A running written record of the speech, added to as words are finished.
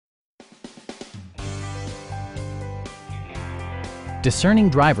Discerning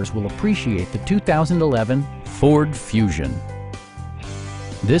drivers will appreciate the 2011 Ford Fusion.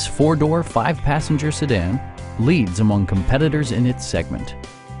 This four-door, five-passenger sedan leads among competitors in its segment.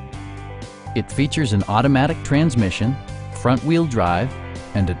 It features an automatic transmission, front-wheel drive,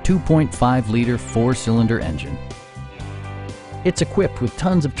 and a 2.5-liter four-cylinder engine. It's equipped with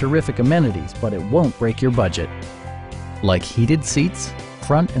tons of terrific amenities, but it won't break your budget, like heated seats,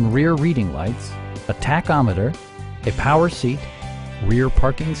 front and rear reading lights, a tachometer, a power seat, rear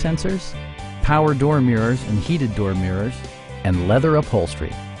parking sensors, power door mirrors and heated door mirrors, and leather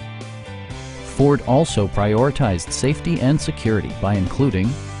upholstery. Ford also prioritized safety and security by including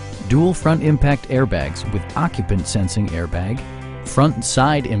dual front impact airbags with occupant sensing airbag, front and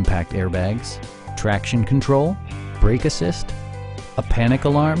side impact airbags, traction control, brake assist, a panic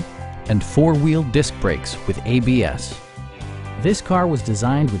alarm, and four-wheel disc brakes with ABS. This car was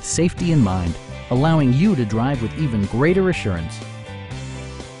designed with safety in mind, allowing you to drive with even greater assurance.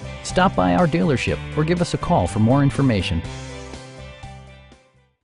 Stop by our dealership or give us a call for more information.